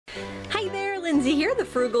Lindsay here, the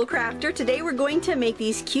Frugal Crafter. Today we're going to make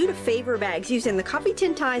these cute favor bags using the coffee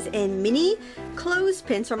tin ties and mini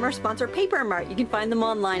clothespins from our sponsor Paper Mart. You can find them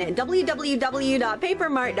online at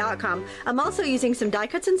www.papermart.com. I'm also using some die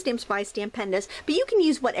cuts and stamps by Stampendous, but you can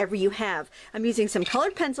use whatever you have. I'm using some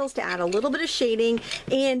colored pencils to add a little bit of shading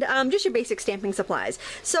and just your basic stamping supplies.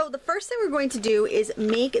 So the first thing we're going to do is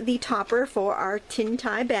make the topper for our tin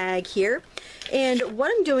tie bag here. And what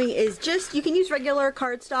I'm doing is just, you can use regular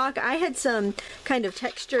cardstock. I had some kind of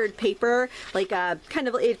textured paper, like kind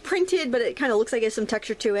of it printed, but it kind of looks like it has some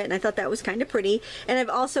texture to it, and I thought that was kind of pretty. And I've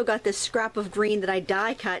also got this scrap of green that I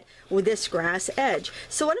die cut with this grass edge.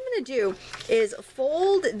 So what I'm going to do is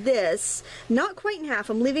fold this not quite in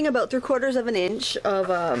half. I'm leaving about 3/4 of an inch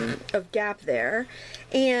of gap there,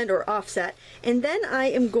 or offset, and then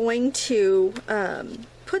I am going to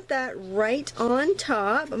put that right on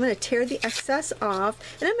top. I'm going to tear the excess off,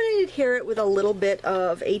 and I'm going to adhere it with a little bit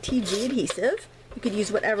of ATG adhesive. You could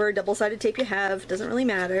use whatever double-sided tape you have, doesn't really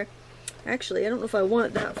matter. Actually, I don't know if I want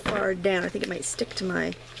it that far down. I think it might stick to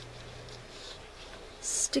my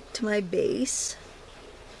base.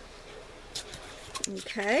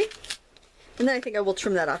 Okay, and then I think I will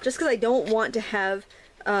trim that off just because I don't want to have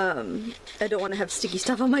sticky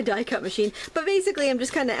stuff on my die cut machine. But basically I'm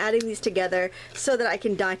just kind of adding these together so that I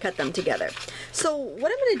can die cut them together. So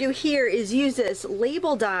what I'm going to do here is use this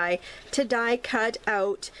label die to die cut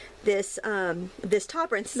out this this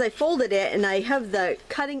topper, and since I folded it and I have the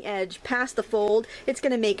cutting edge past the fold, it's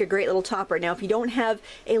going to make a great little topper. Now if you don't have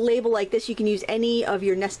a label like this, you can use any of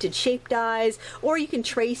your nested shape dies, or you can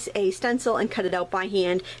trace a stencil and cut it out by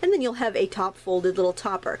hand, and then you'll have a top folded little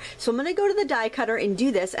topper. So I'm going to go to the die cutter and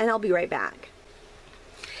do this, and I'll be right back.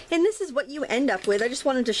 And this is what you end up with. I just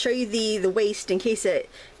wanted to show you the waist in case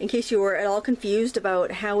you were at all confused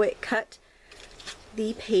about how it cut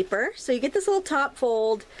the paper. So you get this little top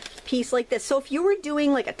fold piece like this. So if you were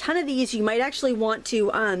doing like a ton of these, you might actually want to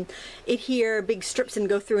adhere big strips and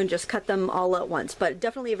go through and just cut them all at once, but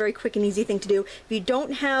definitely a very quick and easy thing to do. If you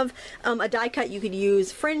don't have a die cut, you could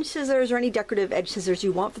use fringe scissors or any decorative edge scissors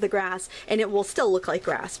you want for the grass, and it will still look like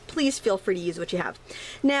grass. Please feel free to use what you have.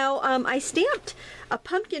 Now I stamped a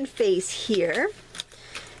pumpkin face here,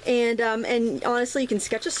 and honestly, you can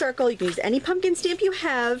sketch a circle, you can use any pumpkin stamp you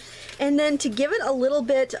have, and then to give it a little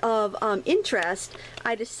bit of interest,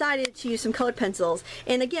 I decided to use some colored pencils.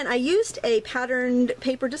 And again, I used a patterned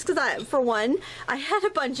paper just because for one, I had a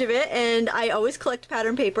bunch of it, and I always collect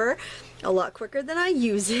pattern paper a lot quicker than I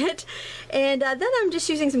use it. And then I'm just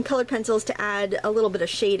using some colored pencils to add a little bit of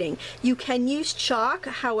shading. You can use chalk,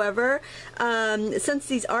 however, since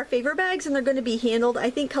these are favor bags and they're going to be handled, I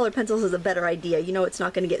think colored pencils is a better idea. You know, it's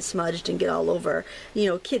not going to get smudged and get all over, you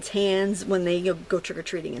know, kids' hands when they go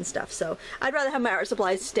trick-or-treating and stuff. So I'd rather have my art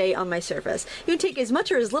supplies stay on my surface. You can take as much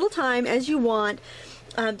or as little time as you want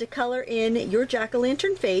to color in your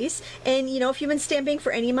jack-o'-lantern face. And you know, if you've been stamping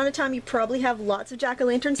for any amount of time, you probably have lots of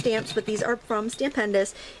jack-o'-lantern stamps, but these are from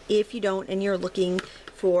Stampendous if you don't and you're looking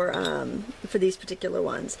for these particular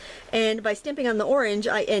ones. And by stamping on the orange,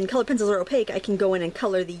 and colored pencils are opaque, I can go in and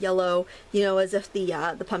color the yellow, you know, as if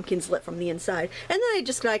the pumpkin's lit from the inside. And then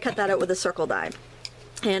I cut that out with a circle die.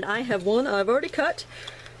 And I have one I've already cut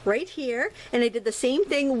right here, and I did the same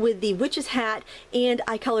thing with the witch's hat, and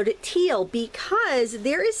I colored it teal because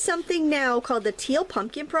there is something now called the Teal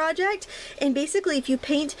Pumpkin Project. And basically, if you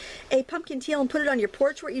paint a pumpkin teal and put it on your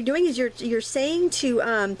porch, what you're doing is you're saying to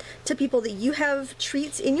people that you have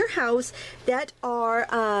treats in your house that are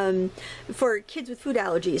for kids with food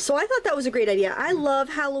allergies. So I thought that was a great idea. I love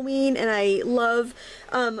Halloween, and I love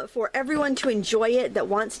for everyone to enjoy it that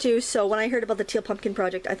wants to. So when I heard about the Teal Pumpkin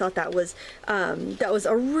Project, I thought that was a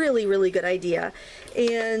really good idea,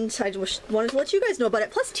 and I just wanted to let you guys know about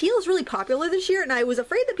it. Plus, teal is really popular this year, and I was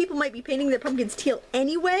afraid that people might be painting their pumpkins teal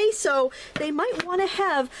anyway, so they might want to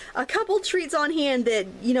have a couple treats on hand that,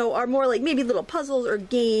 you know, are more like maybe little puzzles or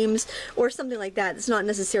games or something like that. It's not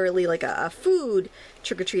necessarily like a food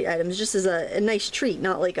trick-or-treat items, just as a nice treat,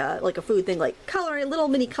 not like a food thing, like little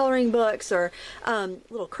mini coloring books or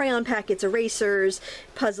little crayon packets, erasers,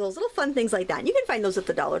 puzzles, little fun things like that. And you can find those at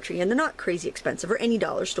the Dollar Tree, and they're not crazy expensive, or any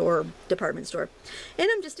dollar store or department store. And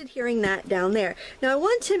I'm just adhering that down there. Now I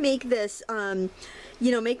want to make this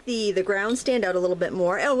you know, make the ground stand out a little bit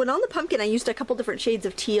more. Oh, and on the pumpkin I used a couple different shades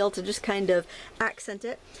of teal to just kind of accent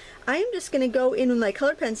it. I am just going to go in with my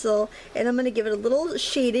colored pencil, and I'm going to give it a little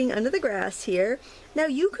shading under the grass here. Now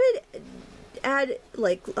you could add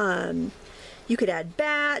like You could add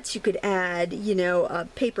bats, you could add, you know, a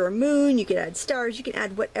paper moon, you could add stars, you can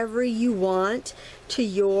add whatever you want to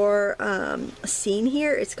your scene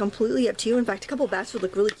here. It's completely up to you. In fact, a couple of bats would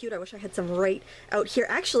look really cute. I wish I had some right out here.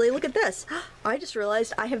 Actually, look at this. I just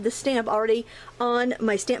realized I have the stamp already on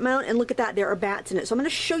my stamp mount, and look at that, there are bats in it. So I'm going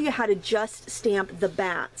to show you how to just stamp the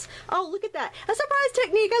bats. Oh, look at that. A surprise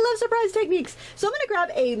technique. I love surprise techniques. So I'm going to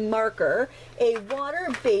grab a marker, a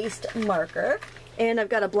water-based marker. And I've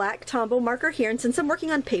got a black Tombow marker here, and since I'm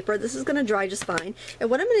working on paper, this is going to dry just fine.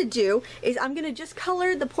 And what I'm going to do is I'm going to just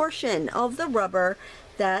color the portion of the rubber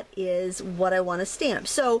that is what I want to stamp.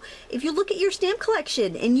 So if you look at your stamp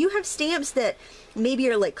collection and you have stamps that maybe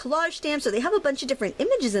are like collage stamps or they have a bunch of different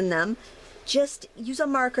images in them, just use a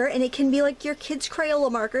marker, and it can be like your kids'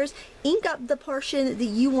 Crayola markers. Ink up the portion that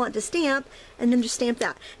you want to stamp and then just stamp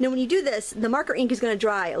that. Now when you do this, the marker ink is going to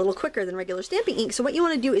dry a little quicker than regular stamping ink, so what you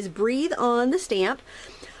want to do is breathe on the stamp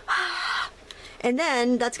and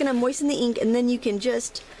then that's going to moisten the ink, and then you can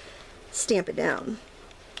just stamp it down.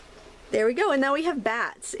 There we go, and now we have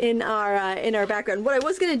bats in our background. What I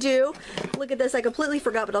was going to do, look at this, I completely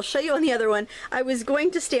forgot, but I'll show you on the other one. I was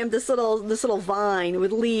going to stamp this little vine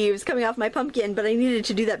with leaves coming off my pumpkin, but I needed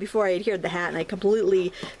to do that before I adhered the hat, and I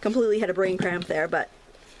completely had a brain cramp there, but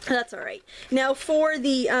that's all right. Now for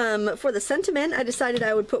the sentiment, I decided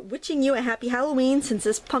I would put wishing you a happy Halloween, since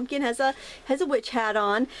this pumpkin has a witch hat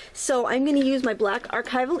on. So I'm going to use my black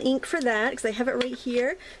archival ink for that, because I have it right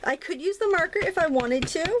here. I could use the marker if I wanted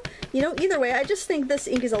to. You know, either way, I just think this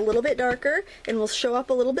ink is a little bit darker and will show up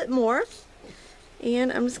a little bit more.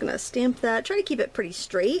 And I'm just going to stamp that. Try to keep it pretty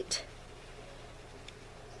straight.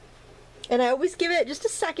 And I always give it just a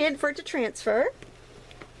second for it to transfer.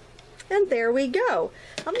 And there we go.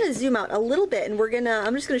 I'm going to zoom out a little bit, and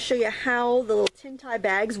I'm just going to show you how the little tin tie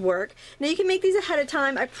bags work. Now you can make these ahead of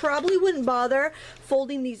time. I probably wouldn't bother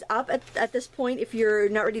folding these up at this point if you're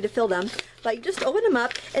not ready to fill them. But you just open them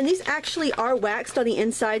up, and these actually are waxed on the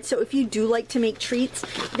inside, so if you do like to make treats,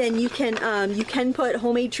 then you can put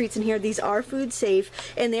homemade treats in here. These are food safe,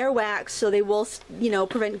 and they are waxed, so they will, you know,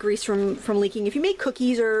 prevent grease from leaking. If you make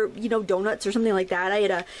cookies or, you know, donuts or something like that, I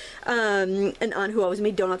had an aunt who always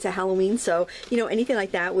made donuts at Halloween, so, you know, anything like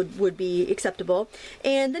that would be acceptable.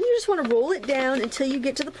 And then you just want to roll it down until you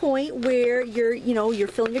get to the point where you're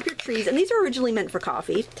filling up your trees, and these are originally meant for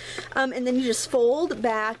coffee. And then you just fold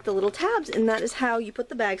back the little tabs, and that is how you put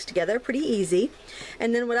the bags together. Pretty easy.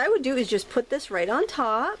 And then what I would do is just put this right on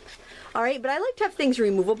top. Alright, but I like to have things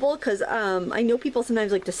removable, because I know people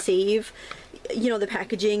sometimes like to save, you know, the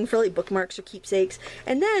packaging for like bookmarks or keepsakes.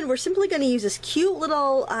 And then we're simply going to use this cute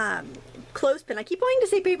little clothespin. I keep wanting to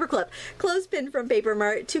say paper clip. Clothespin from Paper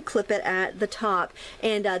Mart to clip it at the top.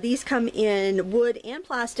 And these come in wood and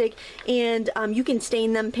plastic, and you can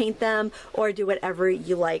stain them, paint them, or do whatever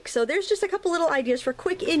you like. So there's just a couple little ideas for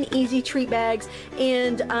quick and easy treat bags.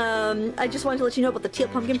 And I just wanted to let you know about the Teal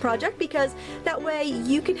Pumpkin Project, because that way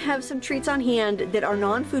you can have some treats on hand that are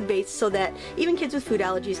non-food based, so that even kids with food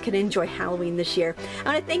allergies can enjoy Halloween this year.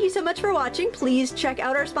 I want to thank you so much for watching. Please check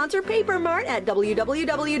out our sponsor Paper Mart at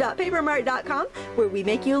www.papermart.com, where we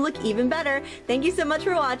make you look even better. Thank you so much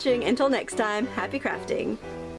for watching. Until next time, happy crafting.